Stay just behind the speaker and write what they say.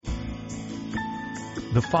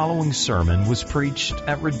The following sermon was preached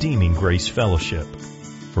at Redeeming Grace Fellowship.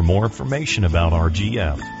 For more information about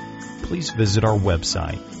RGF, please visit our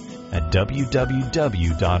website at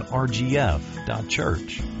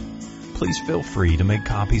www.rgf.church. Please feel free to make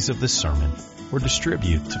copies of this sermon or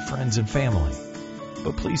distribute to friends and family.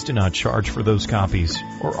 But please do not charge for those copies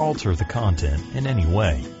or alter the content in any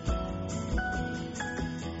way.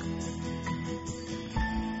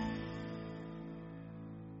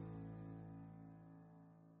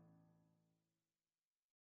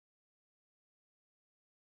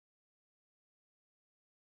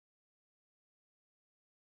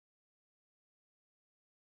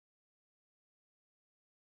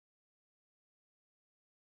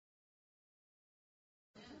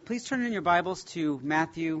 Please turn in your Bibles to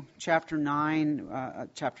Matthew chapter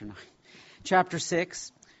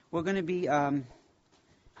 6. We're going to be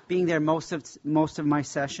being there most of my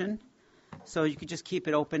session, so you could just keep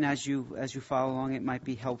it open as you follow along. It might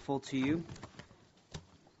be helpful to you.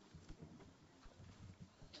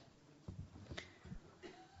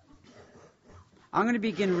 I'm going to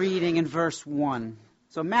begin reading in verse 1.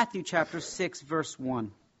 So Matthew chapter 6, verse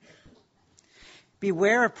 1.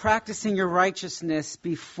 Beware of practicing your righteousness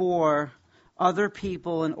before other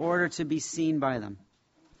people in order to be seen by them.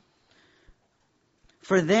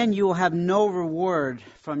 For then you will have no reward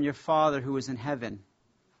from your Father who is in heaven.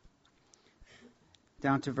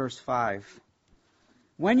 Down to verse 5.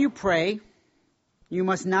 When you pray, you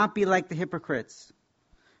must not be like the hypocrites,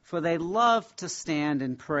 for they love to stand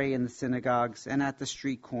and pray in the synagogues and at the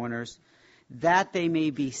street corners, that they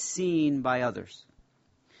may be seen by others.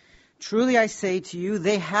 Truly I say to you,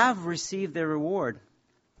 they have received their reward.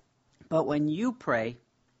 But when you pray,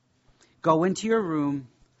 go into your room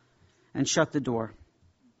and shut the door,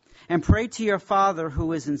 and pray to your Father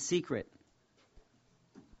who is in secret.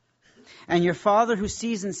 And your Father who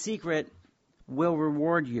sees in secret will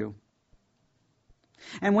reward you.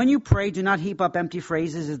 And when you pray, do not heap up empty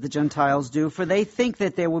phrases as the Gentiles do, for they think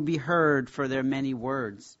that they will be heard for their many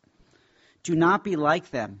words. Do not be like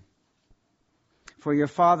them. For your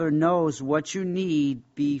Father knows what you need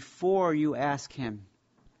before you ask Him.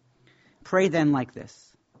 Pray then like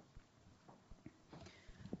this.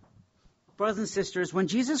 Brothers and sisters, when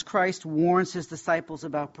Jesus Christ warns His disciples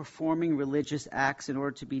about performing religious acts in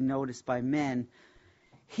order to be noticed by men,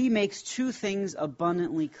 He makes two things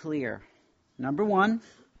abundantly clear. Number one,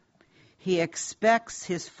 He expects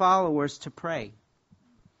His followers to pray.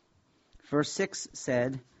 Verse 6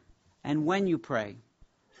 said, and when you pray.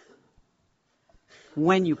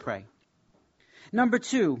 When you pray. Number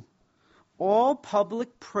two, all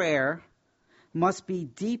public prayer must be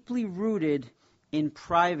deeply rooted in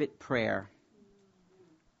private prayer.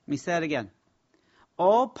 Let me say that again.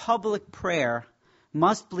 All public prayer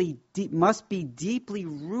must be deeply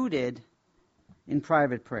rooted in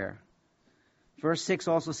private prayer. Verse 6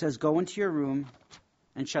 also says, go into your room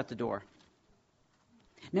and shut the door.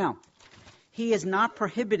 Now, He is not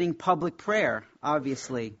prohibiting public prayer,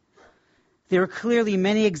 obviously. There are clearly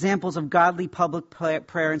many examples of godly public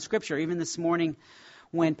prayer in Scripture. Even this morning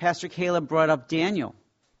when Pastor Caleb brought up Daniel.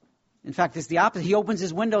 In fact, it's the opposite. He opens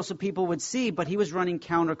his window so people would see, but he was running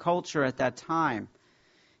counterculture at that time.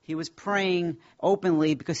 He was praying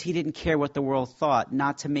openly because he didn't care what the world thought,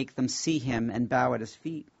 not to make them see him and bow at his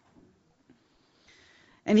feet.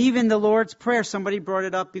 And even the Lord's Prayer, somebody brought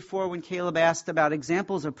it up before when Caleb asked about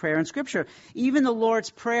examples of prayer in Scripture. Even the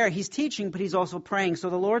Lord's Prayer, he's teaching, but he's also praying.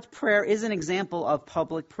 So the Lord's Prayer is an example of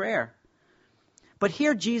public prayer. But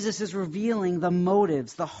here Jesus is revealing the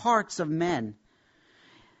motives, the hearts of men.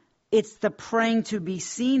 It's the praying to be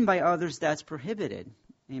seen by others that's prohibited.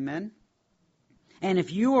 Amen? And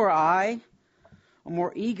if you or I are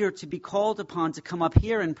more eager to be called upon to come up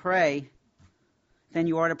here and pray than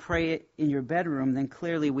you are to pray it in your bedroom, then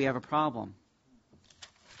clearly we have a problem.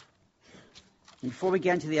 And before we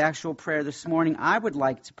get into the actual prayer this morning, I would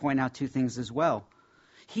like to point out two things as well.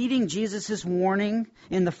 Heeding Jesus' warning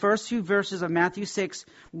in the first few verses of Matthew 6,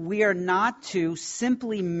 we are not to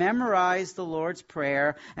simply memorize the Lord's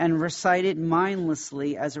Prayer and recite it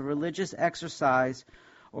mindlessly as a religious exercise,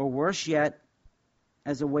 or worse yet,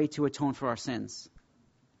 as a way to atone for our sins.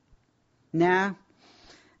 Nah,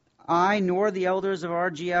 I nor the elders of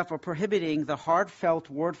RGF are prohibiting the heartfelt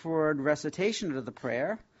word-for-word recitation of the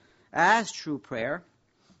prayer as true prayer.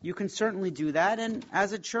 You can certainly do that, and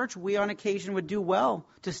as a church, we on occasion would do well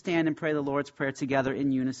to stand and pray the Lord's Prayer together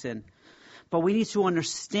in unison. But we need to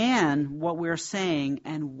understand what we're saying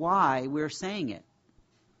and why we're saying it.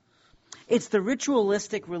 It's the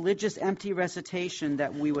ritualistic, religious, empty recitation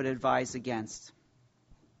that we would advise against.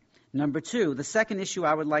 Number two, the second issue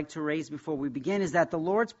I would like to raise before we begin is that the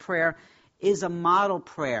Lord's Prayer is a model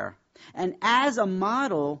prayer. And as a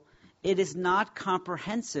model, it is not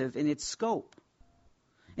comprehensive in its scope.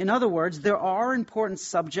 In other words, there are important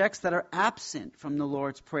subjects that are absent from the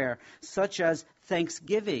Lord's Prayer, such as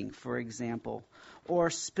thanksgiving, for example, or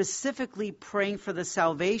specifically praying for the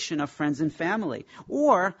salvation of friends and family,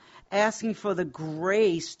 or asking for the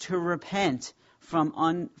grace to repent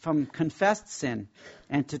from confessed sin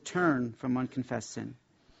and to turn from unconfessed sin.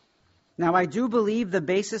 Now, I do believe the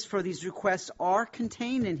basis for these requests are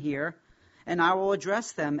contained in here, and I will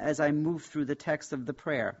address them as I move through the text of the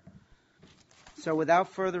prayer. So without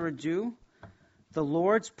further ado, the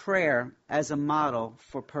Lord's Prayer as a model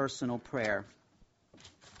for personal prayer.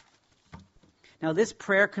 Now, this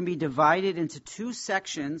prayer can be divided into two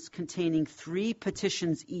sections containing 3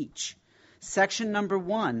 petitions each. Section number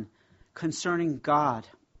 1, concerning God.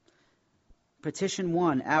 Petition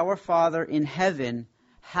 1, Our Father in heaven,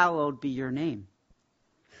 hallowed be your name.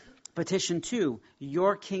 Petition 2,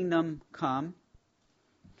 your kingdom come.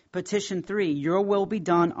 Petition 3, your will be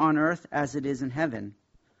done on earth as it is in heaven.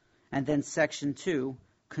 And then section 2,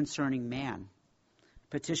 concerning man.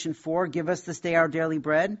 Petition 4, give us this day our daily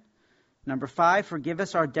bread. Number 5, forgive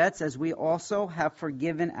us our debts as we also have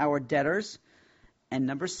forgiven our debtors. And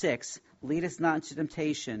number 6, lead us not into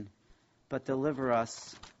temptation, but deliver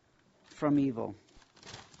us from evil.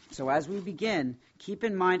 So as we begin, keep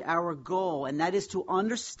in mind our goal, and that is to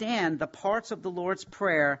understand the parts of the Lord's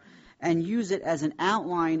Prayer and use it as an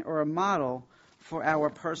outline or a model for our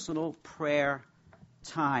personal prayer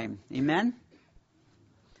time. Amen?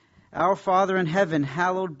 Our Father in heaven,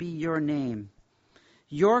 hallowed be your name.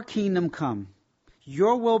 Your kingdom come.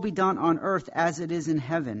 Your will be done on earth as it is in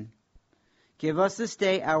heaven. Give us this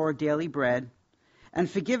day our daily bread, and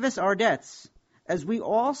forgive us our debts, as we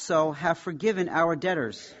also have forgiven our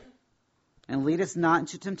debtors. And lead us not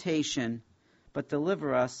into temptation, but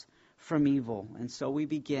deliver us from evil. And so we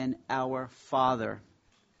begin, Our Father.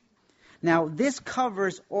 Now, this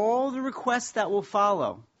covers all the requests that will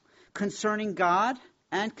follow concerning God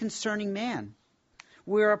and concerning man.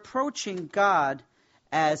 We're approaching God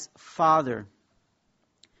as Father.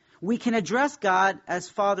 We can address God as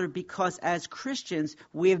Father because as Christians,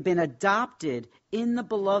 we have been adopted in the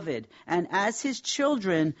Beloved. And as His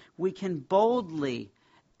children, we can boldly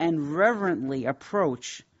and reverently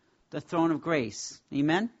approach the throne of grace.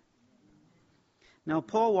 Amen? Now,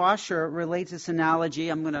 Paul Washer relates this analogy.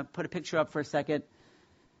 I'm going to put a picture up for a second.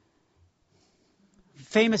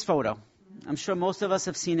 Famous photo. I'm sure most of us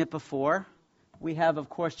have seen it before. We have, of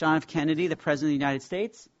course, John F. Kennedy, the President of the United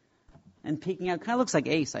States. And peeking out, kind of looks like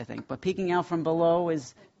Ace, I think. But peeking out from below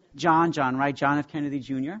is John, right? John F. Kennedy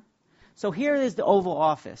Jr. So here is the Oval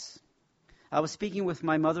Office. I was speaking with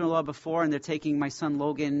my mother-in-law before, and they're taking my son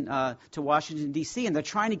Logan to Washington, D.C., and they're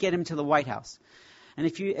trying to get him to the White House. And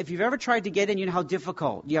if you've ever tried to get in, you know how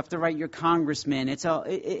difficult. You have to write your congressman.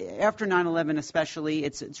 After 9/11 especially,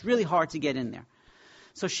 it's really hard to get in there.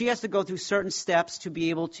 So she has to go through certain steps to be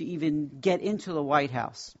able to even get into the White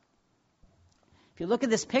House. If you look at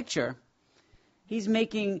this picture, he's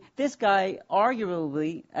making this guy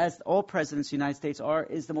arguably, as all presidents of the United States are,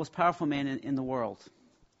 is the most powerful man in the world.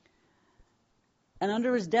 And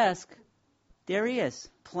under his desk, there he is,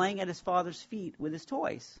 playing at his father's feet with his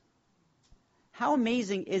toys. How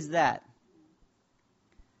amazing is that?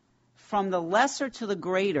 From the lesser to the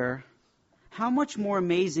greater, how much more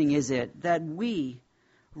amazing is it that we,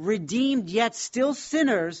 redeemed yet still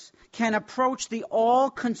sinners, can approach the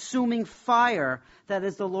all-consuming fire that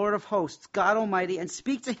is the Lord of hosts, God Almighty, and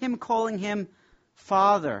speak to Him, calling Him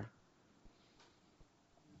Father.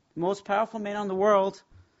 The most powerful man in the world.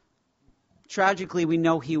 Tragically, we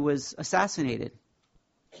know he was assassinated.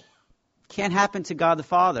 Can't happen to God the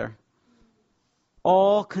Father.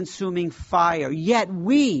 All-consuming fire. Yet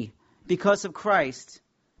we, because of Christ,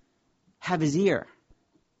 have His ear.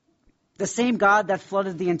 The same God that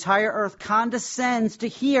flooded the entire earth condescends to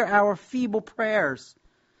hear our feeble prayers.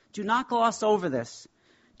 Do not gloss over this.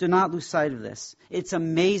 Do not lose sight of this. It's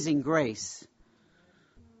amazing grace.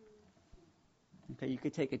 Okay, you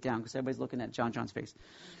could take it down because everybody's looking at John's face.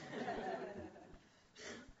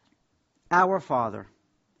 Our Father.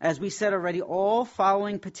 As we said already, all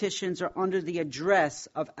following petitions are under the address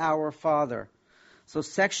of Our Father. So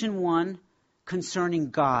section 1, concerning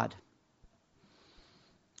God.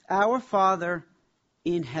 Our Father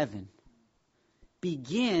in heaven.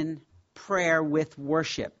 Begin prayer with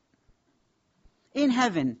worship. In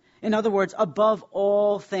heaven, in other words, above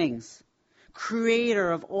all things.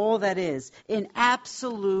 Creator of all that is, in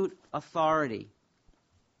absolute authority.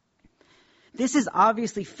 This is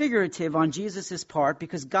obviously figurative on Jesus' part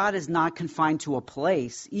because God is not confined to a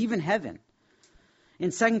place, even heaven. In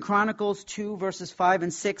 2 Chronicles 2, verses 5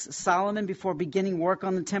 and 6, Solomon, before beginning work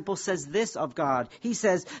on the temple, says this of God. He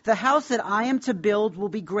says, "The house that I am to build will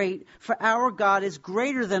be great, for our God is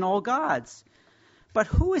greater than all gods. But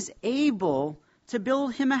who is able to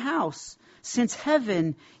build him a house, since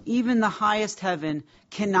heaven, even the highest heaven,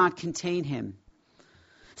 cannot contain him?"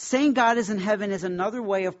 Saying God is in heaven is another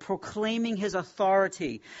way of proclaiming his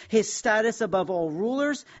authority, his status above all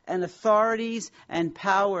rulers and authorities and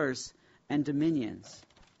powers and dominions.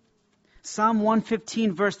 Psalm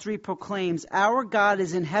 115 verse 3 proclaims, "Our God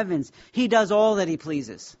is in heavens. He does all that he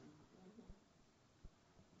pleases."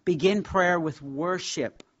 Begin prayer with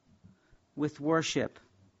worship. With worship.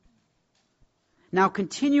 Now,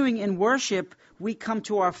 continuing in worship, we come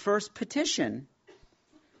to our first petition.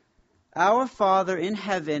 Our Father in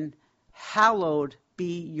heaven, hallowed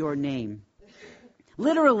be your name.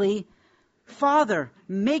 Literally, Father,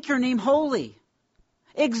 make your name holy.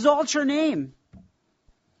 Exalt your name.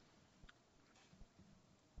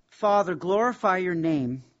 Father, glorify your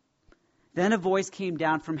name. Then a voice came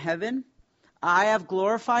down from heaven. I have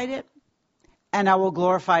glorified it, and I will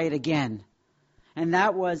glorify it again. And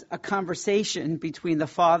that was a conversation between the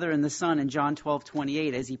Father and the Son in John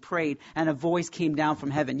 12:28 as he prayed, and a voice came down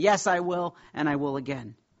from heaven. Yes, I will, and I will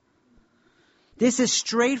again. This is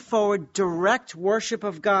straightforward, direct worship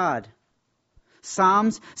of God.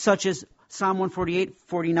 Psalms such as Psalm 148,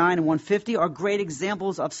 49, and 150 are great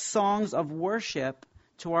examples of songs of worship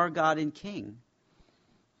to our God and King.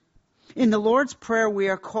 In the Lord's Prayer, we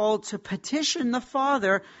are called to petition the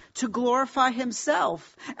Father to glorify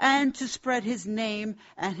himself and to spread his name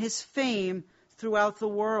and his fame throughout the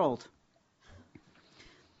world.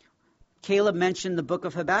 Caleb mentioned the book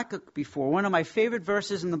of Habakkuk before. One of my favorite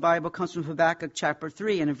verses in the Bible comes from Habakkuk chapter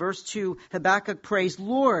 3. And in verse 2, Habakkuk prays,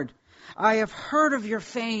 "Lord, I have heard of your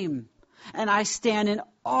fame, and I stand in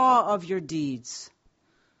awe of your deeds."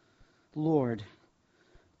 Lord,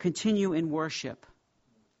 continue in worship.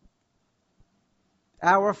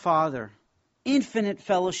 Our Father, infinite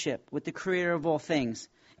fellowship with the Creator of all things.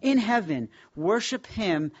 In heaven, worship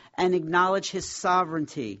him and acknowledge his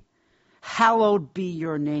sovereignty. Hallowed be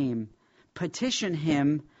your name. Petition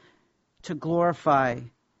him to glorify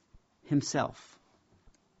himself.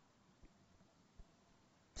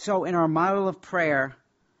 So in our model of prayer,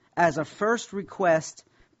 as a first request,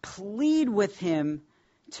 plead with him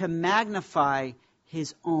to magnify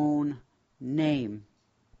his own name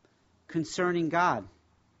concerning God.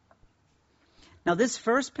 Now this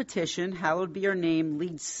first petition, hallowed be your name,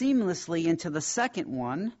 leads seamlessly into the second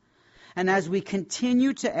one. And as we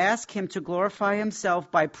continue to ask him to glorify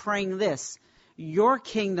himself by praying this, your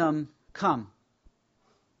kingdom come.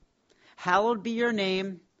 Hallowed be your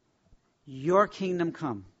name, your kingdom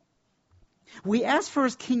come. We ask for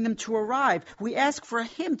his kingdom to arrive. We ask for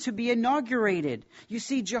him to be inaugurated. You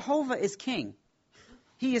see, Jehovah is king.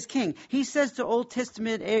 He is king. He says to Old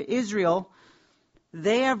Testament Israel,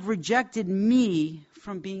 they have rejected me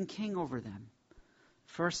from being king over them.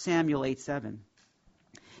 1 Samuel 8:7.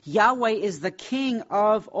 Yahweh is the king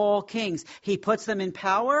of all kings. He puts them in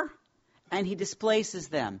power and he displaces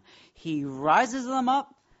them. He rises them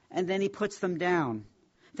up and then he puts them down.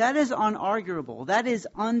 That is unarguable. That is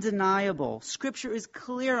undeniable. Scripture is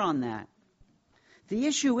clear on that. The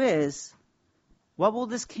issue is, what will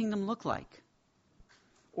this kingdom look like?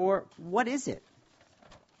 Or what is it?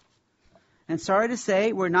 And sorry to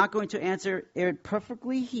say, we're not going to answer it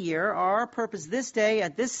perfectly here. Our purpose this day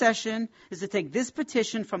at this session is to take this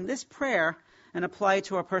petition from this prayer and apply it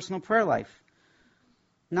to our personal prayer life.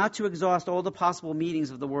 Not to exhaust all the possible meanings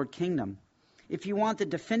of the word kingdom. If you want the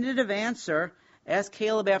definitive answer, ask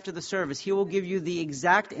Caleb after the service. He will give you the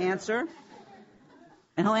exact answer,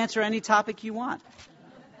 and he'll answer any topic you want.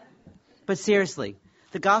 But seriously,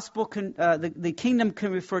 the gospel the kingdom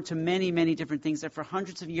can refer to many, many different things that for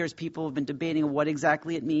hundreds of years people have been debating what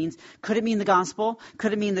exactly it means. Could it mean the gospel?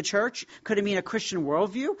 Could it mean the church? Could it mean a Christian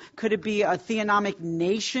worldview? Could it be a theonomic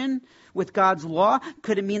nation with God's law?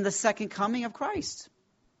 Could it mean the second coming of Christ?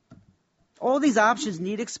 All these options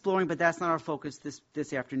need exploring, but that's not our focus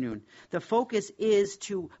this afternoon. The focus is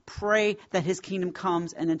to pray that his kingdom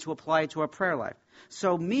comes and then to apply it to our prayer life.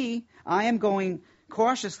 So I am going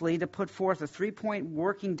cautiously to put forth a 3-point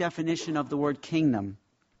working definition of the word kingdom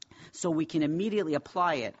so we can immediately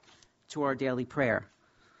apply it to our daily prayer.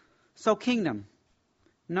 So kingdom,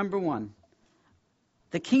 number 1.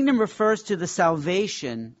 The kingdom refers to the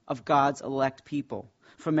salvation of God's elect people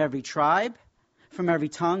from every tribe, from every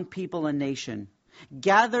tongue, people, and nation,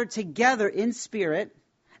 gathered together in spirit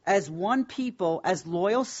as one people, as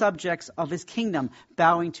loyal subjects of his kingdom,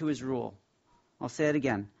 bowing to his rule. I'll say it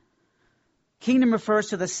again. Kingdom refers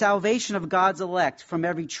to the salvation of God's elect from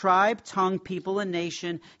every tribe, tongue, people, and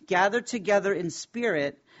nation, gathered together in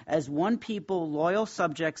spirit as one people, loyal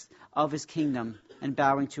subjects of his kingdom and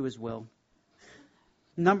bowing to his will.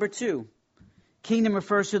 Number 2, kingdom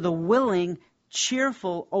refers to the willing,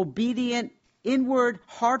 cheerful, obedient, inward,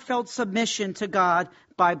 heartfelt submission to God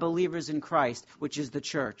by believers in Christ, which is the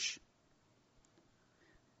church.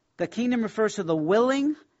 The kingdom refers to the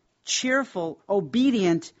willing, cheerful,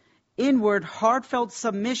 obedient, inward, heartfelt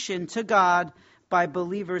submission to God by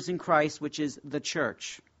believers in Christ, which is the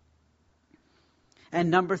church. And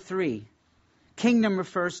number 3, kingdom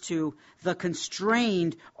refers to the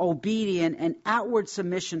constrained, obedient, and outward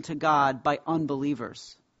submission to God by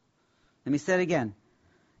unbelievers. Let me say it again.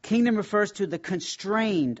 Kingdom refers to the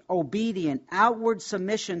constrained, obedient, outward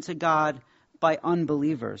submission to God by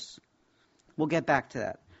unbelievers. We'll get back to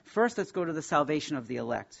that. First, let's go to the salvation of the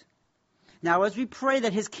elect. Now, as we pray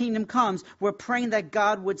that his kingdom comes, we're praying that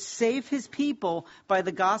God would save his people by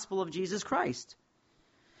the gospel of Jesus Christ.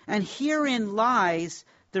 And herein lies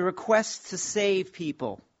the request to save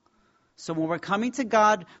people. So when we're coming to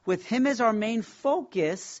God with him as our main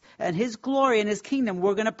focus and his glory and his kingdom,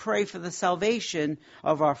 we're going to pray for the salvation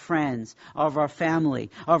of our friends, of our family,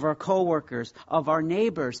 of our co-workers, of our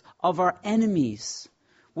neighbors, of our enemies.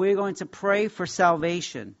 We're going to pray for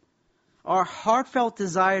salvation. Our heartfelt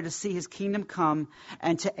desire to see his kingdom come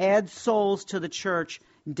and to add souls to the church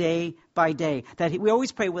day by day. We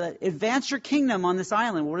always pray, well, advance your kingdom on this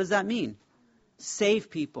island. What does that mean?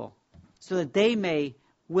 Save people so that they may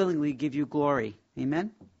willingly give you glory.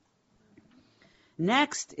 Amen?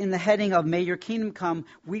 Next, in the heading of May Your Kingdom Come,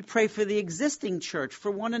 we pray for the existing church,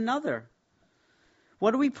 for one another.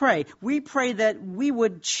 What do we pray? We pray that we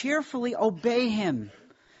would cheerfully obey him,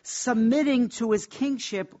 submitting to his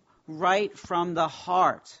kingship right from the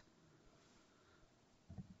heart.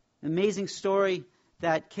 Amazing story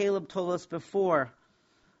that Caleb told us before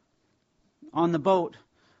on the boat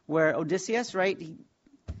where Odysseus, right,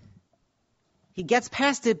 he gets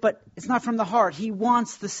past it, but it's not from the heart. He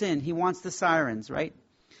wants the sin. He wants the sirens, right?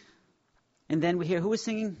 And then we hear, who was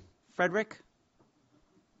singing? Frederick?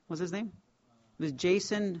 What was his name? It was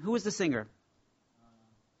Jason. Who was the singer?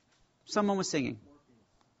 Someone was singing.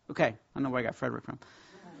 Okay, I don't know where I got Frederick from.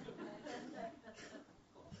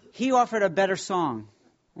 He offered a better song,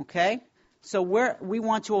 okay? So we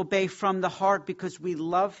want to obey from the heart because we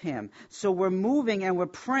love him. So we're moving and we're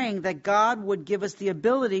praying that God would give us the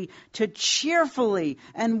ability to cheerfully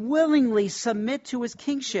and willingly submit to his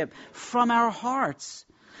kingship from our hearts.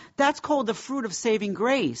 That's called the fruit of saving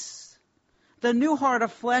grace. The new heart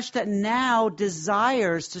of flesh that now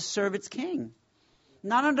desires to serve its king.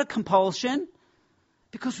 Not under compulsion,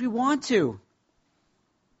 because we want to.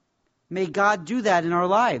 May God do that in our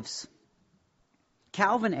lives.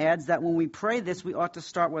 Calvin adds that when we pray this, we ought to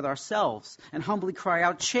start with ourselves and humbly cry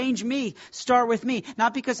out, change me, start with me.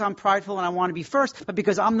 Not because I'm prideful and I want to be first, but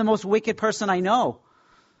because I'm the most wicked person I know.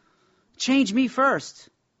 Change me first,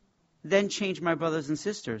 then change my brothers and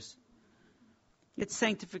sisters. It's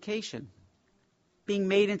sanctification, being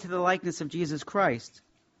made into the likeness of Jesus Christ.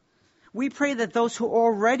 We pray that those who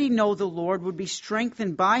already know the Lord would be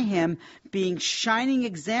strengthened by him, being shining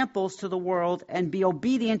examples to the world and be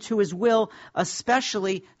obedient to his will,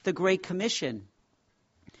 especially the Great Commission.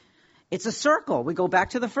 It's a circle. We go back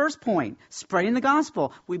to the first point, spreading the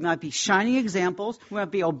gospel. We might be shining examples. We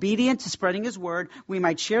might be obedient to spreading his word. We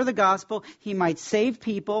might share the gospel. He might save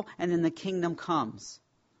people, and then the kingdom comes.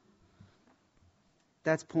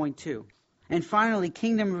 That's point 2. And finally,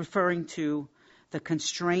 kingdom referring to the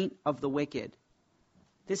constraint of the wicked.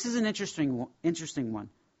 This is an interesting one.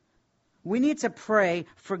 We need to pray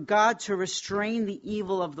for God to restrain the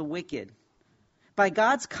evil of the wicked. By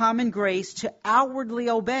God's common grace to outwardly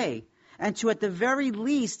obey and to at the very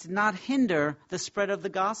least not hinder the spread of the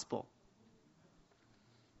gospel.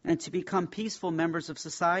 And to become peaceful members of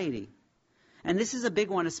society. And this is a big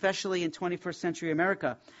one, especially in 21st century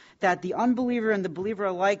America, that the unbeliever and the believer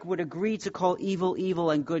alike would agree to call evil evil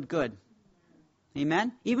and good good.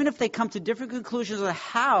 Amen? Even if they come to different conclusions of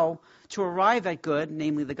how to arrive at good,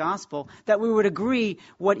 namely the gospel, that we would agree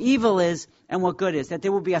what evil is and what good is. That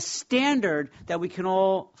there will be a standard that we can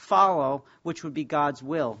all follow, which would be God's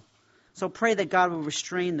will. So pray that God will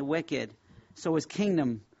restrain the wicked so his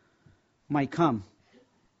kingdom might come.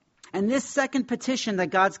 And this second petition that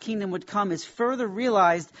God's kingdom would come is further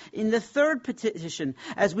realized in the third petition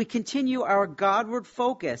as we continue our Godward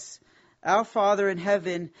focus. Our Father in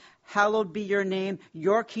heaven, hallowed be your name,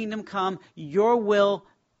 your kingdom come, your will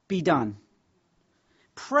be done.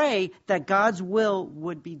 Pray that God's will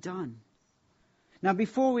would be done. Now,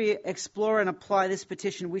 before we explore and apply this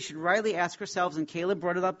petition, we should rightly ask ourselves, and Caleb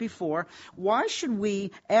brought it up before, why should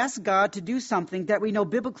we ask God to do something that we know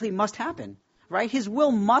biblically must happen? Right? His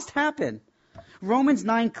will must happen. Romans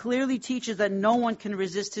 9 clearly teaches that no one can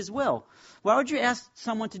resist his will. Why would you ask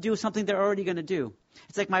someone to do something they're already going to do?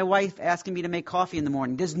 It's like my wife asking me to make coffee in the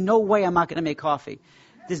morning. There's no way I'm not going to make coffee.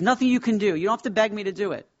 There's nothing you can do. You don't have to beg me to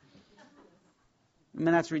do it. I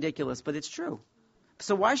mean, that's ridiculous, but it's true.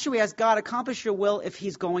 So why should we ask God, accomplish your will, if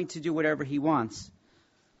he's going to do whatever he wants?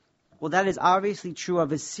 Well, that is obviously true of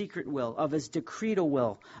his secret will, of his decretal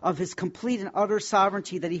will, of his complete and utter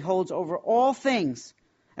sovereignty that he holds over all things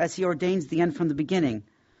as he ordains the end from the beginning.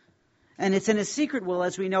 And it's in his secret will,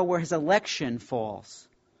 as we know, where his election falls,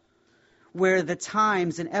 where the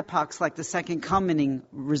times and epochs like the second coming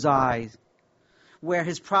reside, where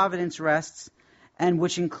his providence rests, and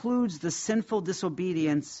which includes the sinful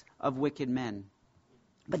disobedience of wicked men.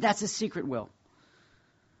 But that's his secret will.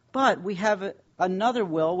 But we have another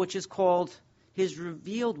will, which is called his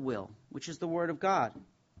revealed will, which is the Word of God.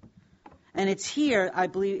 And it's here, I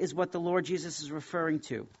believe, is what the Lord Jesus is referring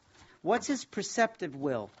to. What's his preceptive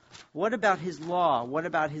will? What about his law? What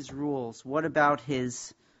about his rules? What about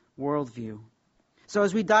his worldview? So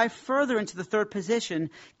as we dive further into the third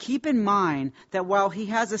position, keep in mind that while he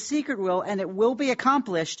has a secret will and it will be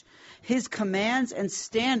accomplished, his commands and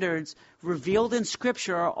standards revealed in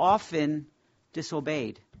Scripture are often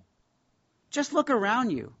disobeyed. Just look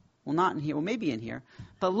around you. Well, not in here, well, maybe in here,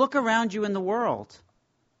 but look around you in the world.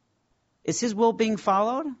 Is his will being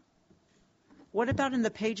followed? What about in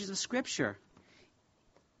the pages of Scripture?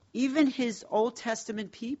 Even his Old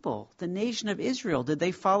Testament people, the nation of Israel, did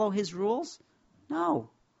they follow his rules? No.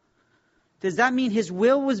 Does that mean his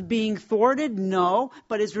will was being thwarted? No.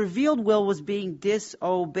 But his revealed will was being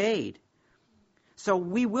disobeyed. So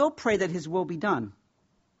we will pray that his will be done.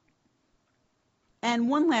 And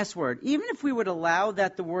one last word. Even if we would allow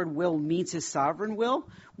that the word will means his sovereign will,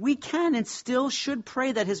 we can and still should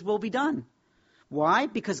pray that his will be done. Why?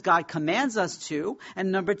 Because God commands us to.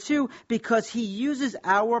 And number two, because he uses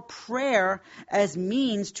our prayer as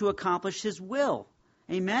means to accomplish his will.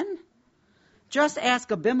 Amen? Just ask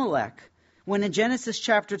Abimelech when in Genesis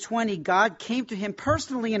chapter 20, God came to him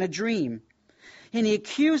personally in a dream and he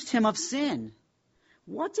accused him of sin.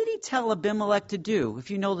 What did he tell Abimelech to do, if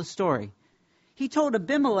you know the story? He told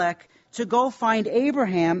Abimelech to go find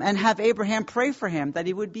Abraham and have Abraham pray for him that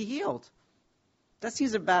he would be healed. That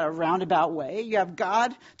seems about a roundabout way. You have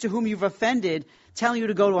God to whom you've offended telling you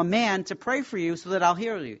to go to a man to pray for you so that I'll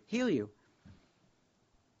heal you.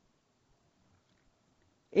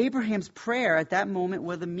 Abraham's prayer at that moment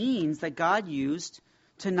were the means that God used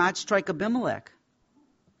to not strike Abimelech.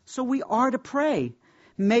 So we are to pray,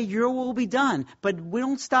 may your will be done. But we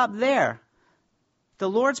don't stop there. The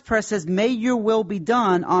Lord's Prayer says, may your will be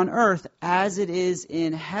done on earth as it is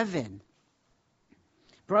in heaven.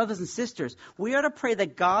 Brothers and sisters, we are to pray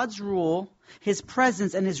that God's rule, his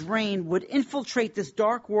presence, and his reign would infiltrate this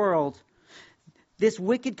dark world, this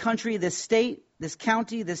wicked country, this state, this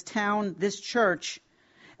county, this town, this church,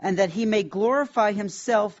 and that he may glorify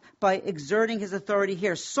himself by exerting his authority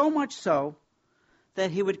here, so much so that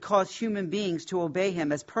he would cause human beings to obey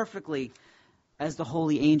him as perfectly as the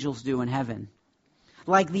holy angels do in heaven.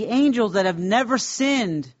 Like the angels that have never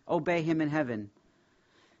sinned obey him in heaven.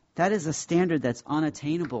 That is a standard that's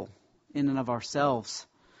unattainable in and of ourselves.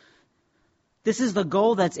 This is the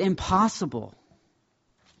goal that's impossible.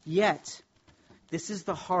 Yet, this is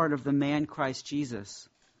the heart of the man Christ Jesus.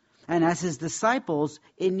 And as his disciples,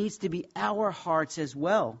 it needs to be our hearts as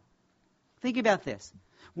well. Think about this.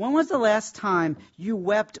 When was the last time you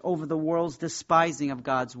wept over the world's despising of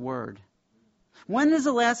God's word? When is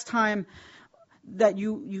the last time that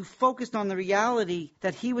you focused on the reality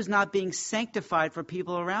that he was not being sanctified for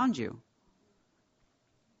people around you?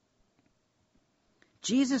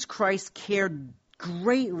 Jesus Christ cared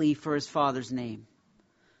greatly for his Father's name.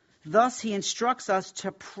 Thus, he instructs us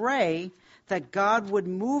to pray that God would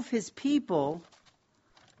move his people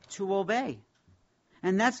to obey.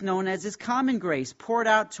 And that's known as his common grace, poured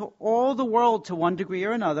out to all the world to one degree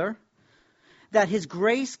or another, that his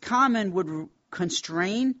grace common would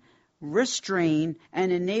constrain, restrain,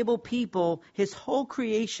 and enable people, his whole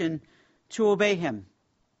creation, to obey him.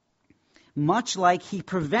 Much like he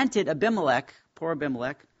prevented Abimelech, poor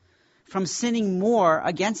Abimelech, from sinning more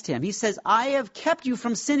against him. He says, I have kept you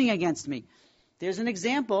from sinning against me. There's an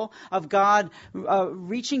example of God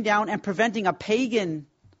reaching down and preventing a pagan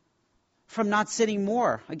from not sinning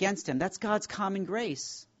more against him. That's God's common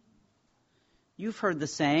grace. You've heard the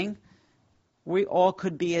saying, we all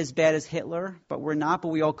could be as bad as Hitler, but we're not, but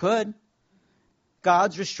we all could.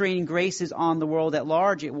 God's restraining grace is on the world at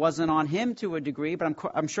large. It wasn't on him to a degree, but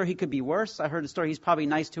I'm sure he could be worse. I heard a story. He's probably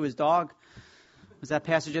nice to his dog. Was that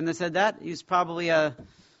Pastor Jim that said that? He's probably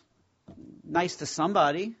nice to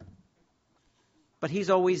somebody. But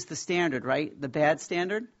he's always the standard, right? The bad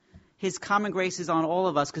standard. His common grace is on all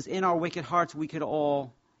of us because in our wicked hearts we could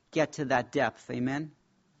all get to that depth. Amen?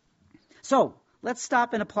 So, let's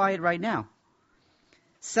stop and apply it right now.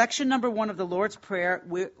 Section number 1 of the Lord's Prayer,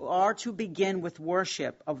 we are to begin with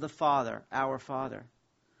worship of the Father, our Father.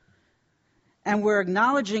 And we're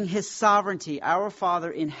acknowledging his sovereignty, our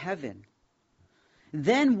Father in heaven.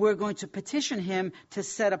 Then we're going to petition him to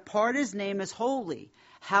set apart his name as holy.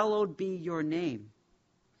 Hallowed be your name.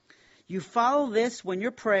 You follow this when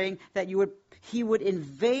you're praying that he would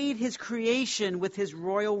invade his creation with his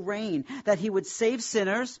royal reign, that he would save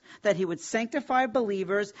sinners, that he would sanctify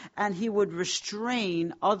believers, and he would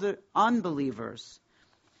restrain other unbelievers.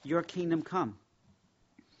 Your kingdom come.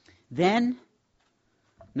 Then,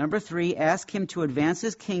 number 3, ask him to advance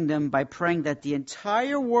his kingdom by praying that the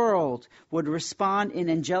entire world would respond in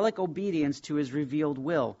angelic obedience to his revealed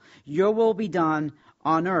will. Your will be done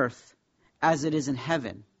on earth as it is in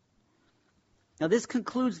heaven. Now this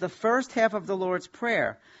concludes the first half of the Lord's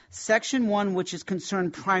Prayer, section 1, which is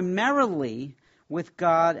concerned primarily with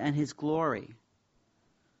God and his glory.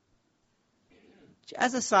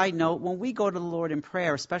 As a side note, when we go to the Lord in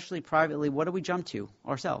prayer, especially privately, what do we jump to?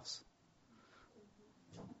 Ourselves.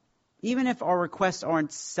 Even if our requests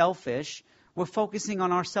aren't selfish, we're focusing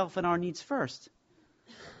on ourselves and our needs first.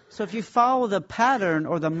 So if you follow the pattern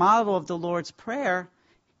or the model of the Lord's Prayer,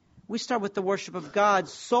 we start with the worship of God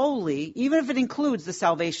solely, even if it includes the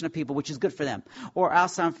salvation of people, which is good for them, or our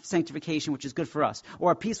sanctification, which is good for us,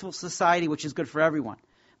 or a peaceful society, which is good for everyone.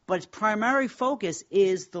 But its primary focus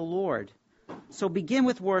is the Lord. So begin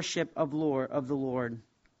with worship of the Lord.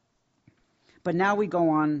 But now we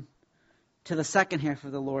go on to the second half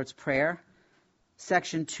of the Lord's Prayer,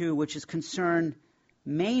 section 2, which is concerned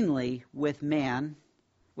mainly with man,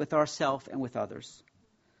 with ourself, and with others.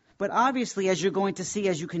 But obviously, as you're going to see,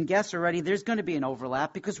 as you can guess already, there's going to be an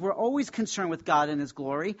overlap because we're always concerned with God and his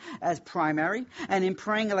glory as primary. And in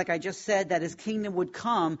praying, like I just said, that his kingdom would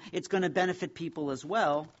come, it's going to benefit people as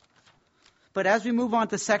well. But as we move on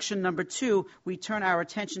to section number 2, we turn our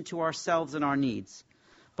attention to ourselves and our needs.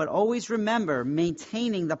 But always remember,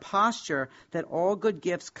 maintaining the posture that all good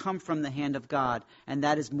gifts come from the hand of God, and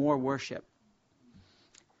that is more worship.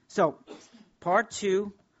 So, part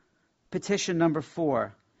 2, petition number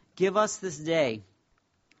 4. Give us this day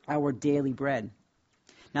our daily bread.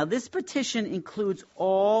 Now, this petition includes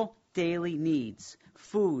all daily needs: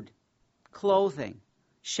 food, clothing,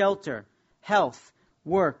 shelter, health,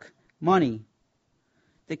 work, money.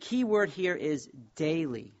 The key word here is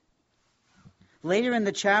daily. Later in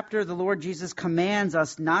the chapter, the Lord Jesus commands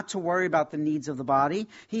us not to worry about the needs of the body.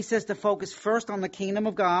 He says to focus first on the kingdom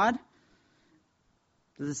of God.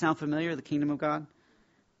 Does it sound familiar, the kingdom of God?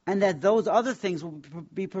 And that those other things will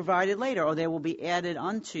be provided later, or they will be added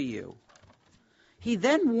unto you. He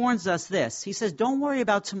then warns us this. He says, don't worry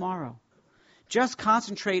about tomorrow. Just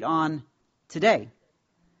concentrate on today,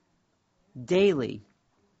 daily.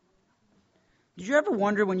 Did you ever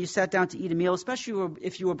wonder when you sat down to eat a meal, especially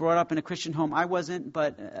if you were brought up in a Christian home? I wasn't,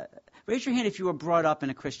 but raise your hand if you were brought up in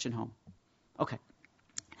a Christian home. Okay.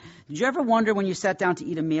 Did you ever wonder when you sat down to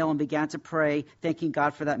eat a meal and began to pray, thanking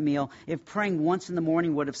God for that meal, if praying once in the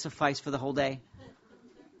morning would have sufficed for the whole day?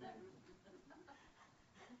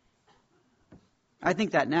 I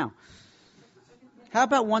think that now. How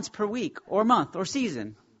about once per week, or month, or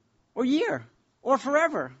season, or year, or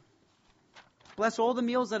forever? Bless all the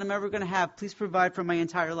meals that I'm ever going to have. Please provide for my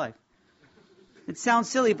entire life. It sounds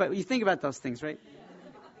silly, but you think about those things, right?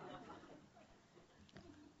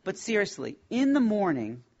 But seriously, in the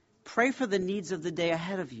morning, pray for the needs of the day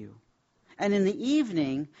ahead of you. And in the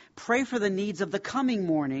evening, pray for the needs of the coming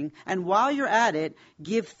morning. And while you're at it,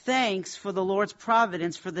 give thanks for the Lord's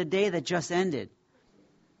providence for the day that just ended.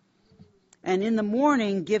 And in the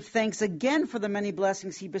morning, give thanks again for the many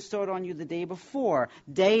blessings he bestowed on you the day before.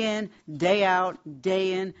 Day in, day out,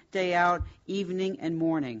 day in, day out, evening and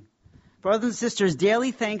morning. Brothers and sisters,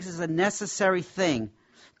 daily thanks is a necessary thing.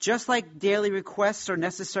 Just like daily requests are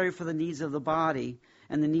necessary for the needs of the body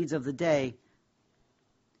and the needs of the day,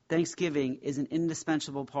 thanksgiving is an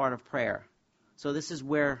indispensable part of prayer. So this is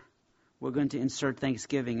where we're going to insert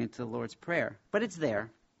thanksgiving into the Lord's Prayer. But it's there.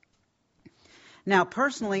 Now,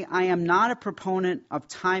 personally, I am not a proponent of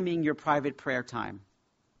timing your private prayer time.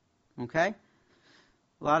 Okay?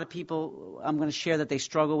 A lot of people, I'm going to share that they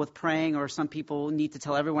struggle with praying, or some people need to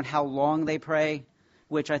tell everyone how long they pray.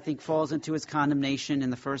 which I think falls into his condemnation in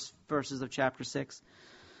the first verses of chapter 6.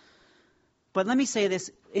 But let me say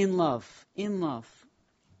this in love. In love.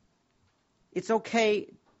 It's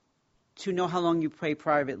okay to know how long you pray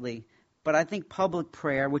privately, but I think public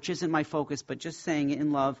prayer, which isn't my focus, but just saying it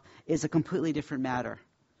in love, is a completely different matter.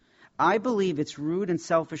 I believe it's rude and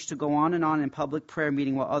selfish to go on in public prayer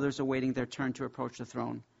meeting while others are waiting their turn to approach the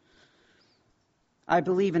throne. I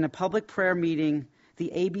believe in a public prayer meeting,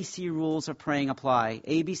 the ABC rules of praying apply.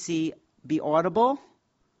 ABC, be audible,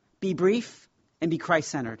 be brief, and be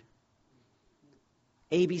Christ-centered.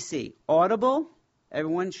 ABC, audible,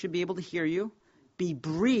 everyone should be able to hear you. Be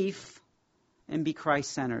brief, and be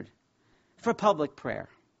Christ-centered. For public prayer.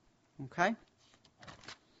 Okay?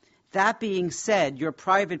 That being said, your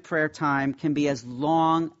private prayer time can be as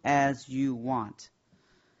long as you want.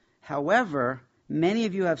 However, many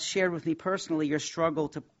of you have shared with me personally your struggle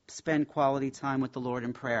to spend quality time with the Lord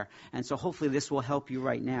in prayer. And so hopefully this will help you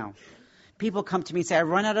right now. People come to me and say, I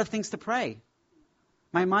run out of things to pray.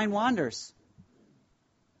 My mind wanders.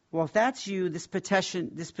 Well, if that's you, this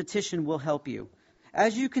petition will help you.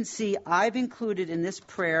 As you can see, I've included in this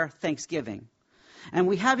prayer thanksgiving. And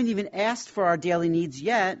we haven't even asked for our daily needs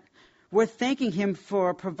yet. We're thanking Him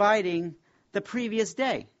for providing the previous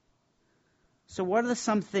day. So what are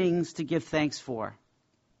some things to give thanks for?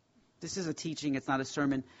 This is a teaching, it's not a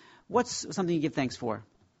sermon. What's something you give thanks for?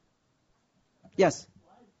 Yes?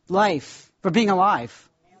 Life. For being alive.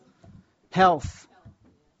 Health.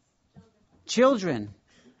 Children.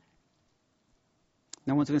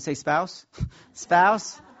 No one's going to say spouse?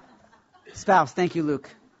 Spouse? Spouse. Thank you, Luke.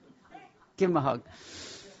 Give him a hug.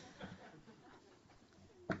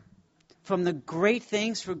 From the great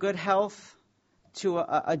things for good health to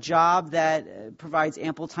a job that provides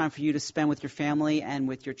ample time for you to spend with your family and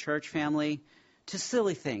with your church family, to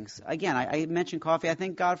silly things. Again, I mentioned coffee. I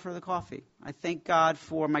thank God for the coffee. I thank God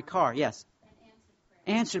for my car. Yes?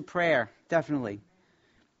 Answered prayer, definitely.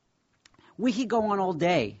 We could go on all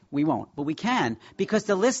day. We won't, but we can, because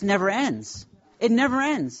the list never ends. It never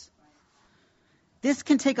ends. This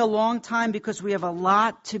can take a long time because we have a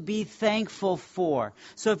lot to be thankful for.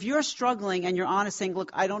 So if you're struggling and you're honest saying,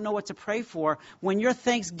 look, I don't know what to pray for, when you're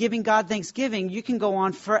giving God thanksgiving, you can go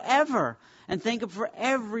on forever and thank Him for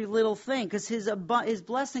every little thing, because His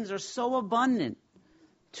blessings are so abundant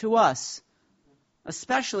to us,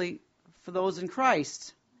 especially for those in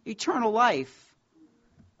Christ. Eternal life.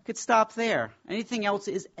 Could stop there. Anything else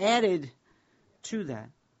is added to that.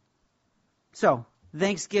 So,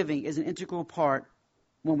 thanksgiving is an integral part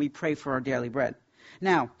when we pray for our daily bread.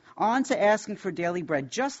 Now, on to asking for daily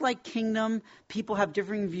bread. Just like kingdom, people have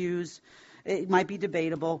differing views. It might be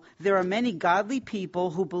debatable. There are many godly people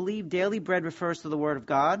who believe daily bread refers to the Word of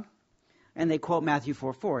God. And they quote Matthew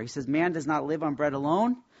 4:4. He says, man does not live on bread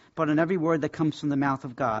alone, but on every word that comes from the mouth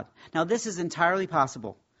of God. Now, this is entirely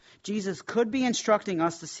possible. Jesus could be instructing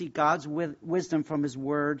us to seek God's wisdom from His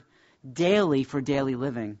Word daily for daily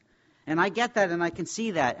living. And I get that and I can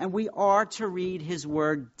see that. And we are to read His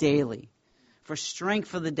Word daily for strength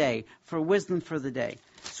for the day, for wisdom for the day.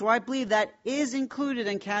 So I believe that is included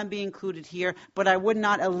and can be included here, but I would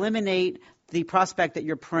not eliminate the prospect that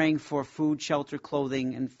you're praying for food, shelter,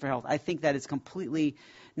 clothing, and for health. I think that is completely,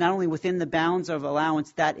 not only within the bounds of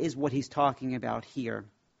allowance, that is what he's talking about here.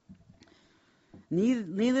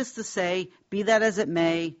 Needless to say, be that as it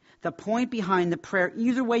may, the point behind the prayer,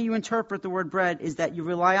 either way you interpret the word bread, is that you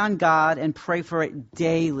rely on God and pray for it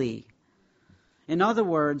daily. In other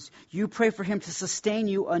words, you pray for Him to sustain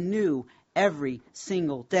you anew every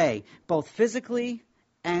single day, both physically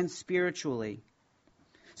and spiritually.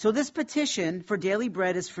 So this petition for daily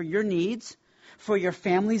bread is for your needs, for your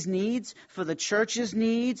family's needs, for the church's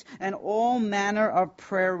needs, and all manner of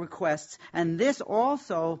prayer requests. And this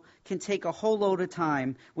also can take a whole load of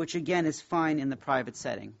time, which again is fine in the private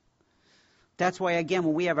setting. That's why, again,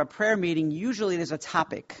 when we have a prayer meeting, usually there's a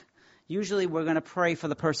topic. Usually we're going to pray for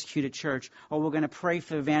the persecuted church, or we're going to pray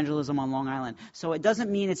for evangelism on Long Island. So it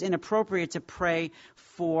doesn't mean it's inappropriate to pray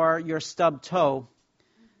for your stubbed toe,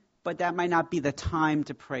 but that might not be the time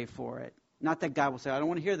to pray for it. Not that God will say, I don't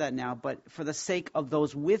want to hear that now, but for the sake of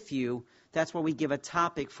those with you, that's why we give a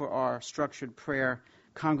topic for our structured prayer,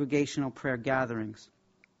 congregational prayer gatherings.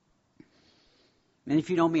 And if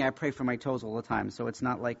you know me, I pray for my toes all the time, so it's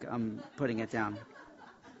not like I'm putting it down.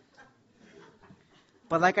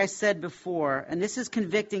 But like I said before, and this is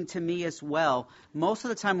convicting to me as well, most of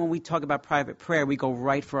the time when we talk about private prayer, we go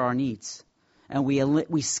right for our needs. And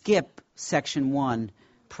we skip section 1,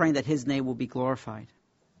 praying that His name will be glorified.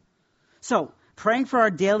 So, praying for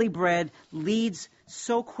our daily bread leads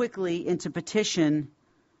so quickly into petition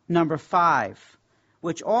number 5,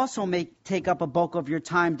 which also may take up a bulk of your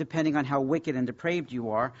time depending on how wicked and depraved you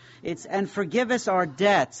are. And forgive us our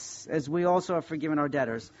debts, as we also have forgiven our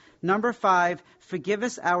debtors. Number 5, forgive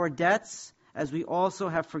us our debts, as we also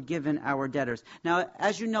have forgiven our debtors. Now,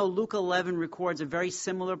 as you know, Luke 11 records a very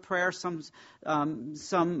similar prayer. Some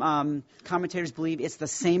commentators believe it's the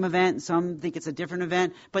same event. Some think it's a different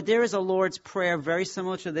event. But there is a Lord's Prayer very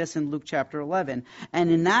similar to this in Luke chapter 11.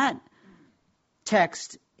 And in that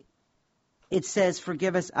text, it says,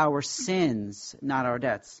 forgive us our sins, not our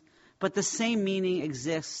debts. But the same meaning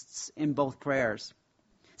exists in both prayers.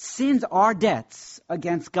 Sins are debts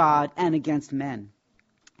against God and against men.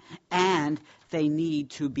 And they need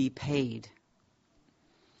to be paid.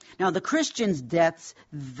 Now, the Christian's debts,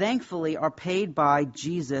 thankfully, are paid by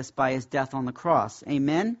Jesus by his death on the cross.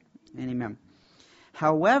 Amen and amen.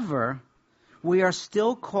 However, we are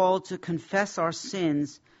still called to confess our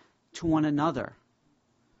sins to one another.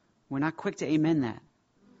 We're not quick to amen that.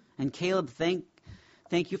 And Caleb,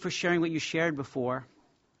 thank you for sharing what you shared before.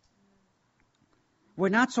 We're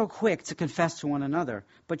not so quick to confess to one another,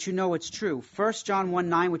 but you know it's true. 1 John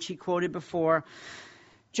 1:9, which he quoted before,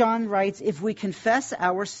 John writes, if we confess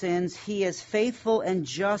our sins, he is faithful and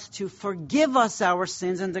just to forgive us our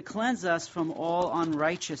sins and to cleanse us from all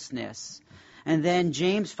unrighteousness. And then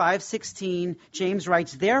James 5:16, James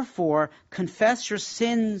writes, therefore, confess your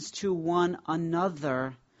sins to one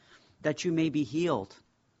another that you may be healed.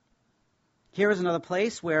 Here is another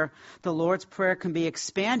place where the Lord's Prayer can be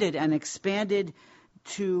expanded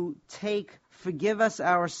to take forgive us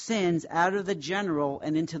our sins out of the general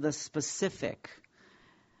and into the specific.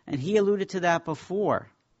 And he alluded to that before.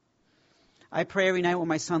 I pray every night with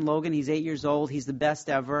my son Logan. He's 8 years old. He's the best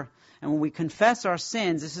ever. And when we confess our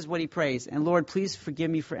sins, this is what he prays. And Lord, please forgive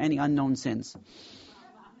me for any unknown sins.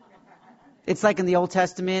 It's like in the Old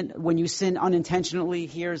Testament, when you sin unintentionally,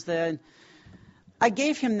 I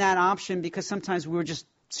gave him that option because sometimes we were just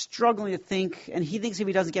struggling to think, and he thinks if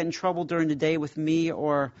he doesn't get in trouble during the day with me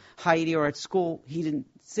or Heidi or at school, he didn't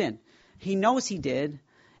sin. He knows he did,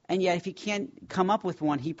 and yet if he can't come up with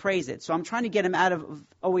one, he prays it. So I'm trying to get him out of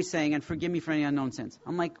always saying, and forgive me for any unknown sins.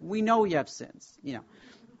 I'm like, we know you have sins,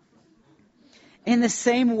 In the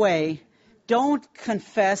same way, don't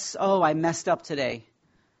confess, I messed up today.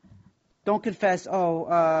 Don't confess,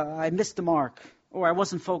 I missed the mark, or I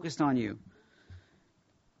wasn't focused on you.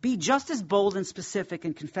 Be just as bold and specific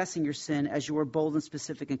in confessing your sin as you were bold and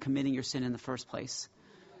specific in committing your sin in the first place.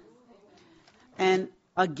 And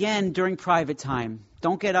again, during private time,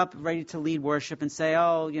 don't get up ready to lead worship and say,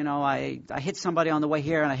 I hit somebody on the way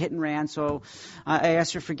here and I hit and ran, so I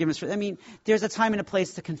ask your forgiveness. There's a time and a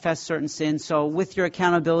place to confess certain sins. So with your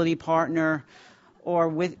accountability partner or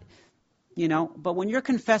with, but when you're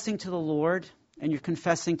confessing to the Lord and you're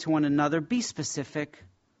confessing to one another, be specific.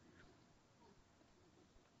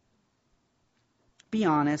 Be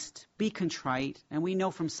honest, be contrite. And we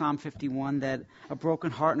know from Psalm 51 that a broken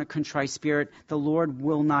heart and a contrite spirit, the Lord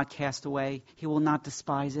will not cast away. He will not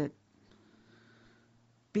despise it.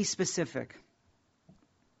 Be specific.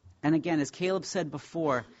 And again, as Caleb said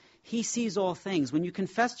before, he sees all things. When you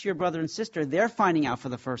confess to your brother and sister, they're finding out for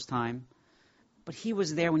the first time. But he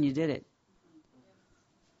was there when you did it.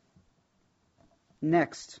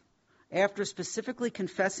 Next, after specifically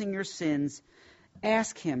confessing your sins,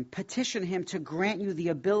 ask him, petition him to grant you the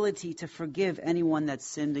ability to forgive anyone that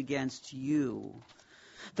sinned against you.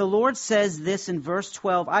 The Lord says this in verse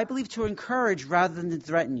 12, I believe to encourage rather than to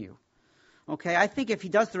threaten you. Okay, I think if he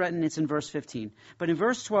does threaten, it's in verse 15. But in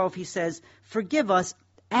verse 12, he says, forgive us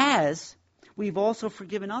as we've also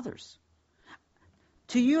forgiven others.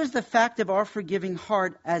 To use the fact of our forgiving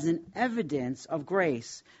heart as an evidence of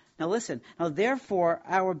grace. Now listen, therefore,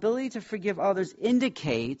 our ability to forgive others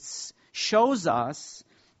shows us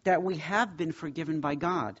that we have been forgiven by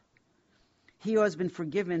God. He who has been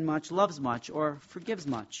forgiven much loves much or forgives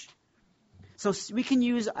much. So we can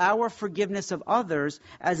use our forgiveness of others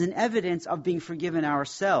as an evidence of being forgiven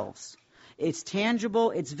ourselves. It's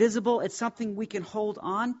tangible, it's visible, it's something we can hold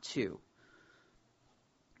on to.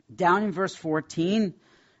 Down in verse 14,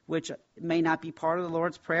 which may not be part of the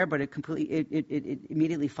Lord's Prayer, but it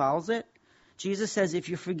immediately follows it. Jesus says, if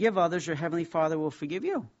you forgive others, your heavenly Father will forgive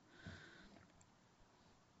you.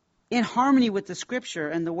 In harmony with the Scripture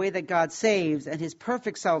and the way that God saves and his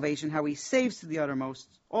perfect salvation, how he saves to the uttermost,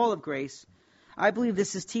 all of grace, I believe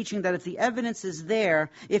this is teaching that if the evidence is there,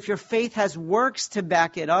 if your faith has works to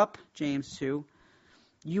back it up, James 2,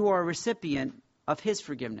 you are a recipient of his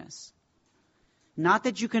forgiveness. Not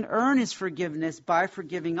that you can earn his forgiveness by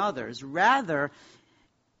forgiving others. Rather,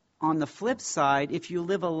 on the flip side, if you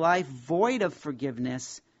live a life void of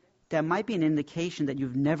forgiveness, that might be an indication that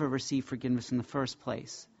you've never received forgiveness in the first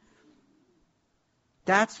place.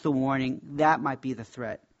 That's the warning. That might be the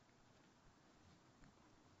threat.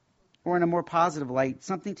 Or in a more positive light,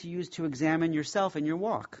 something to use to examine yourself in your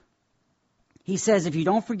walk. He says, if you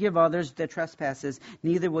don't forgive others their trespasses,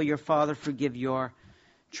 neither will your Father forgive your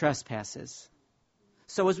trespasses.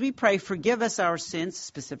 So as we pray, forgive us our sins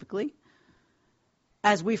specifically.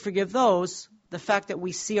 As we forgive those, the fact that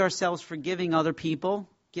we see ourselves forgiving other people,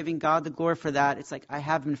 giving God the glory for that, it's like, I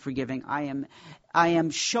have been forgiving. I am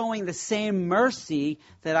showing the same mercy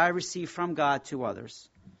that I receive from God to others.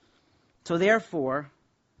 So therefore,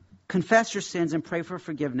 confess your sins and pray for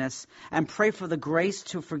forgiveness, and pray for the grace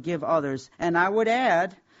to forgive others. And I would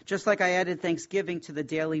add, just like I added thanksgiving to the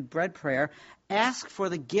daily bread prayer, ask for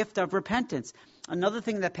the gift of repentance. Another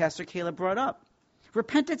thing that Pastor Caleb brought up.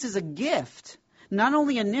 Repentance is a gift. Not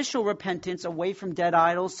only initial repentance away from dead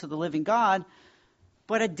idols to the living God,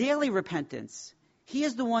 but a daily repentance. He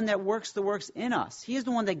is the one that works the works in us. He is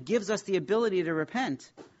the one that gives us the ability to repent.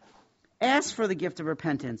 Ask for the gift of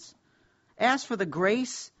repentance. Ask for the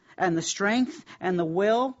grace and the strength and the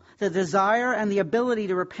will, the desire and the ability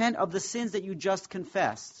to repent of the sins that you just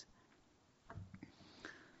confessed.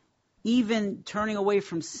 Even turning away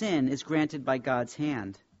from sin is granted by God's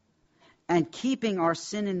hand. And keeping our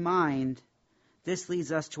sin in mind, this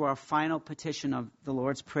leads us to our final petition of the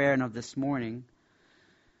Lord's Prayer and of this morning.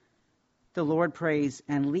 The Lord prays,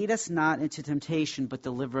 and lead us not into temptation, but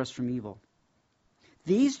deliver us from evil.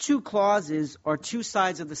 These two clauses are two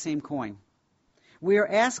sides of the same coin. We are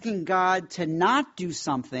asking God to not do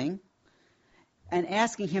something and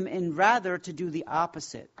asking him rather to do the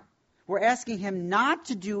opposite. We're asking him not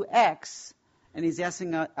to do X, and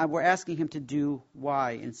we're asking him to do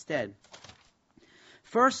Y instead.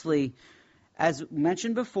 Firstly, as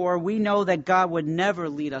mentioned before, we know that God would never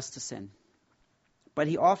lead us to sin, but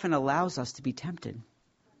he often allows us to be tempted.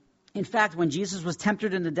 In fact, when Jesus was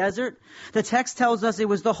tempted in the desert, the text tells us it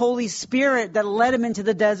was the Holy Spirit that led him into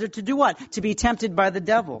the desert to do what? To be tempted by the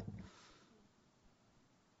devil.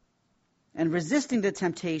 And resisting the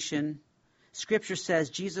temptation, Scripture says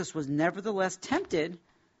Jesus was nevertheless tempted,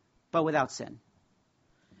 but without sin.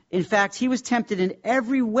 In fact, he was tempted in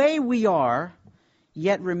every way we are,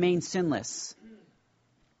 yet remained sinless.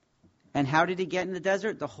 And how did he get in the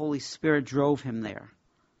desert? The Holy Spirit drove him there.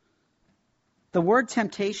 The word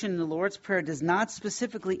temptation in the Lord's Prayer does not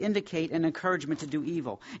specifically indicate an encouragement to do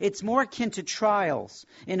evil. It's more akin to trials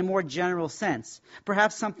in a more general sense.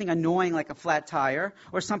 Perhaps something annoying like a flat tire,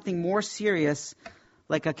 or something more serious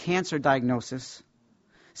like a cancer diagnosis.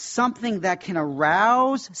 Something that can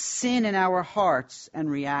arouse sin in our hearts and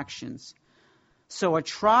reactions. So a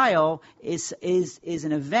trial is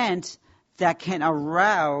an event that can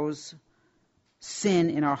arouse sin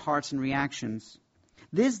in our hearts and reactions.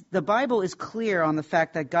 The Bible is clear on the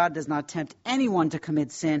fact that God does not tempt anyone to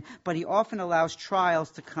commit sin, but he often allows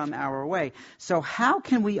trials to come our way. So how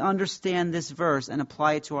can we understand this verse and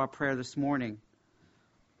apply it to our prayer this morning?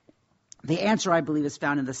 The answer, I believe, is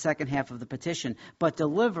found in the second half of the petition. But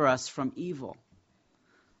deliver us from evil,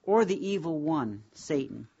 or the evil one,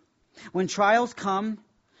 Satan. When trials come,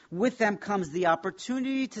 with them comes the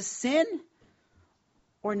opportunity to sin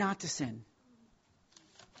or not to sin.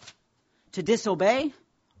 To disobey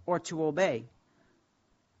or to obey.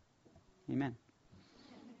 Amen.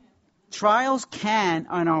 Trials can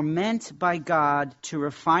and are meant by God to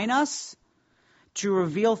refine us, to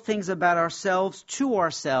reveal things about ourselves to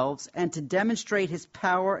ourselves, and to demonstrate his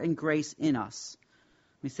power and grace in us.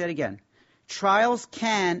 Let me say it again. Trials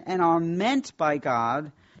can and are meant by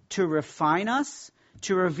God to refine us,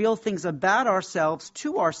 to reveal things about ourselves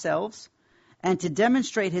to ourselves, and to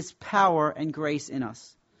demonstrate his power and grace in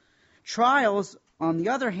us. Trials, on the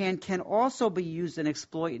other hand, can also be used and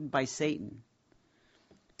exploited by Satan.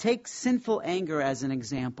 Take sinful anger as an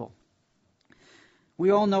example. We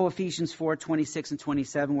all know Ephesians 4:26 and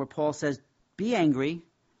 27, where Paul says, be angry,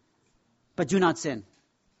 but do not sin.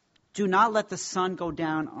 Do not let the sun go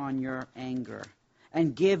down on your anger,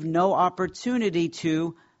 and give no opportunity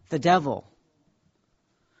to the devil.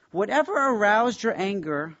 Whatever aroused your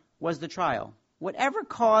anger was the trial. Whatever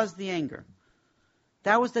caused the anger.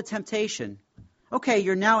 That was the temptation. Okay,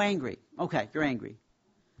 you're now angry. Okay, you're angry.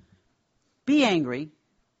 Be angry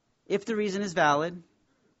if the reason is valid.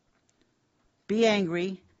 Be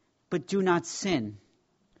angry, but do not sin.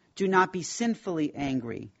 Do not be sinfully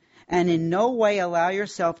angry. And in no way allow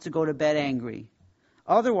yourself to go to bed angry.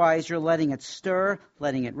 Otherwise, you're letting it stir,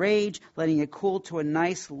 letting it rage, letting it cool to a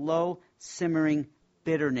nice, low, simmering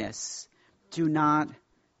bitterness. Do not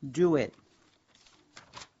do it.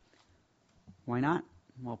 Why not?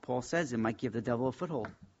 Well, Paul says it might give the devil a foothold.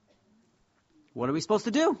 What are we supposed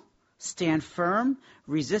to do? Stand firm,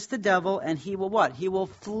 resist the devil, and he will what? He will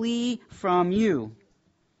flee from you.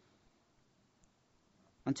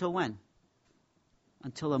 Until when?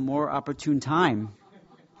 Until a more opportune time.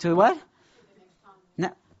 To what? No.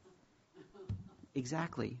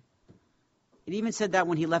 Exactly. It even said that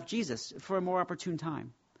when he left Jesus, for a more opportune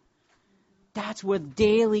time. That's where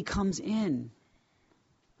daily comes in.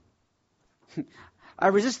 I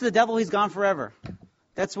resisted the devil, he's gone forever.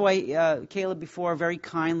 That's why Caleb before very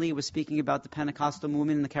kindly was speaking about the Pentecostal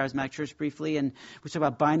movement in the Charismatic Church briefly, and we talked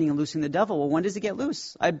about binding and loosing the devil. Well, when does he get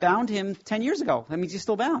loose? I bound him 10 years ago. That means he's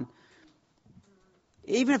still bound.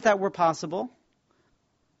 Even if that were possible,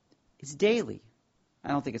 it's daily. I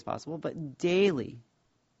don't think it's possible, but daily.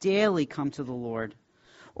 Daily come to the Lord.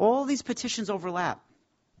 All these petitions overlap.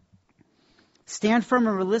 Stand firm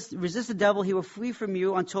and resist the devil. He will flee from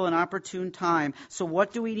you until an opportune time. So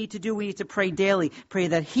what do we need to do? We need to pray daily. Pray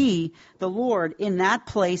that he, the Lord, in that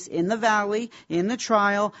place, in the valley, in the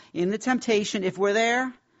trial, in the temptation, if we're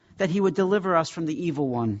there, that he would deliver us from the evil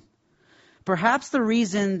one. Perhaps the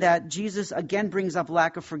reason that Jesus again brings up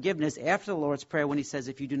lack of forgiveness after the Lord's Prayer when he says,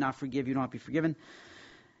 if you do not forgive, you don't be forgiven.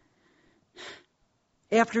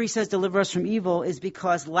 After he says, deliver us from evil, is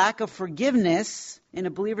because lack of forgiveness in a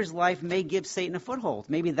believer's life may give Satan a foothold.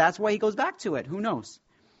 Maybe that's why he goes back to it. Who knows?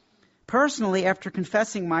 Personally, after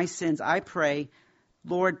confessing my sins, I pray,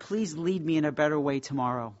 Lord, please lead me in a better way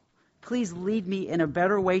tomorrow. Please lead me in a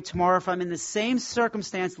better way tomorrow. If I'm in the same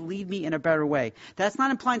circumstance, lead me in a better way. That's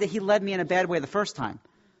not implying that he led me in a bad way the first time.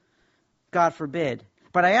 God forbid.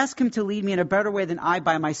 But I ask him to lead me in a better way than I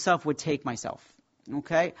by myself would take myself.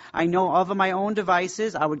 Okay? I know of my own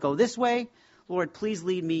devices. I would go this way. Lord, please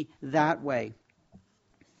lead me that way.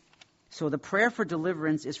 So the prayer for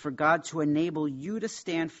deliverance is for God to enable you to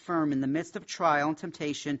stand firm in the midst of trial and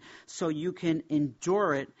temptation so you can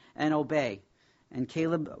endure it and obey. And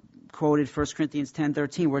Caleb quoted 1 Corinthians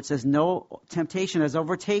 10:13 where it says, no temptation has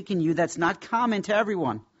overtaken you that's not common to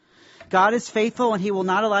everyone. God is faithful and he will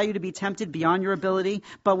not allow you to be tempted beyond your ability.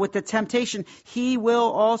 But with the temptation, he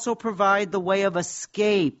will also provide the way of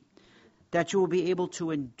escape that you will be able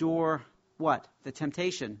to endure what? The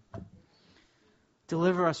temptation.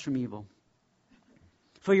 Deliver us from evil.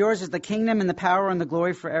 For yours is the kingdom and the power and the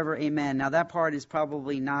glory forever. Amen. Now that part is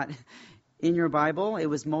probably not in your Bible. It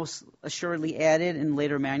was most assuredly added in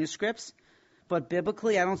later manuscripts. But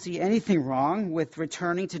biblically, I don't see anything wrong with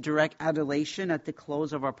returning to direct adulation at the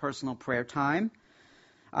close of our personal prayer time.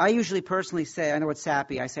 I usually personally say, I know it's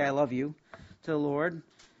sappy, I say I love you to the Lord.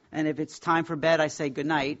 And if it's time for bed, I say good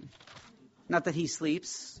night. Not that he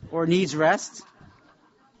sleeps or needs rest,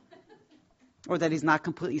 or that he's not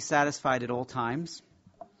completely satisfied at all times.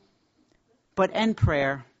 But end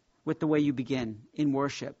prayer with the way you begin, in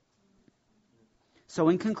worship. So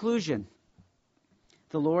in conclusion,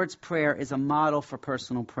 the Lord's Prayer is a model for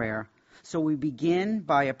personal prayer. So we begin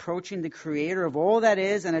by approaching the Creator of all that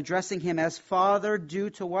is and addressing him as Father due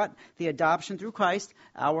to what? The adoption through Christ,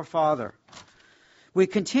 our Father. We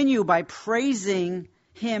continue by praising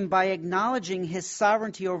him by acknowledging his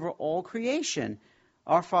sovereignty over all creation,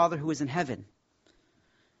 our Father who is in heaven.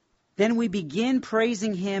 Then we begin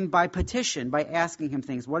praising him by petition, by asking him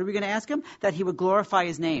things. What are we going to ask him? That he would glorify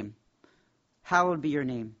his name. Hallowed be your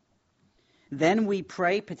name. Then we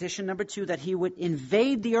pray, petition number 2, that he would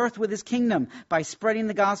invade the earth with his kingdom by spreading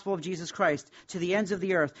the gospel of Jesus Christ to the ends of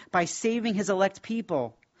the earth, by saving his elect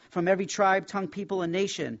people from every tribe, tongue, people, and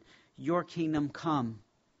nation. Your kingdom come.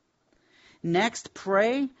 Next,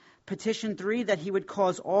 pray, petition 3, that he would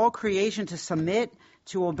cause all creation to submit,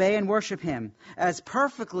 to obey, and worship him as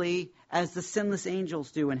perfectly as the sinless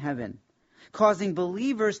angels do in heaven. Causing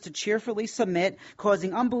believers to cheerfully submit,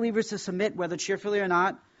 causing unbelievers to submit, whether cheerfully or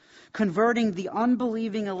not, converting the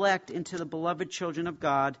unbelieving elect into the beloved children of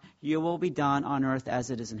God. Your will be done on earth as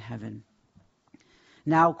it is in heaven.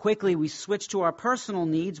 Now, quickly, we switch to our personal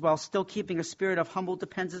needs while still keeping a spirit of humble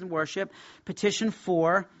dependence and worship. Petition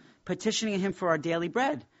 4, petitioning him for our daily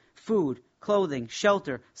bread, food, clothing,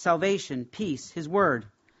 shelter, salvation, peace, his word.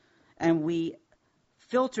 And we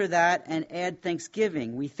filter that and add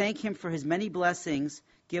thanksgiving. We thank him for his many blessings.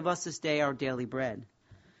 Give us this day our daily bread.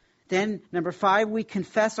 Then, number 5, we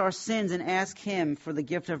confess our sins and ask him for the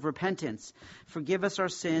gift of repentance. Forgive us our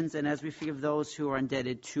sins, and as we forgive those who are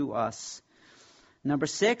indebted to us. Number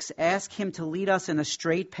 6, ask him to lead us in a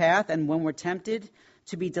straight path, and when we're tempted,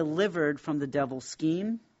 to be delivered from the devil's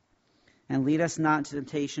scheme. And lead us not into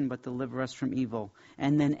temptation, but deliver us from evil.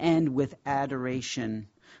 And then end with adoration.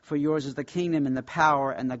 For yours is the kingdom and the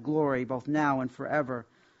power and the glory, both now and forever.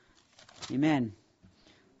 Amen.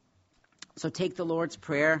 So take the Lord's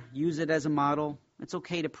Prayer, use it as a model, It's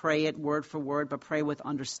okay to pray it word for word, but pray with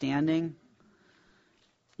understanding.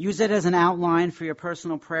 Use it as an outline for your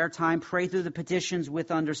personal prayer time. Pray through the petitions with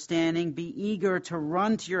understanding. Be eager to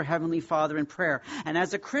run to your Heavenly Father in prayer. And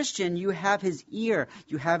as a Christian, you have His ear.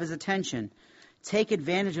 You have His attention. Take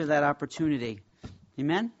advantage of that opportunity.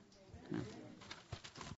 Amen? Amen.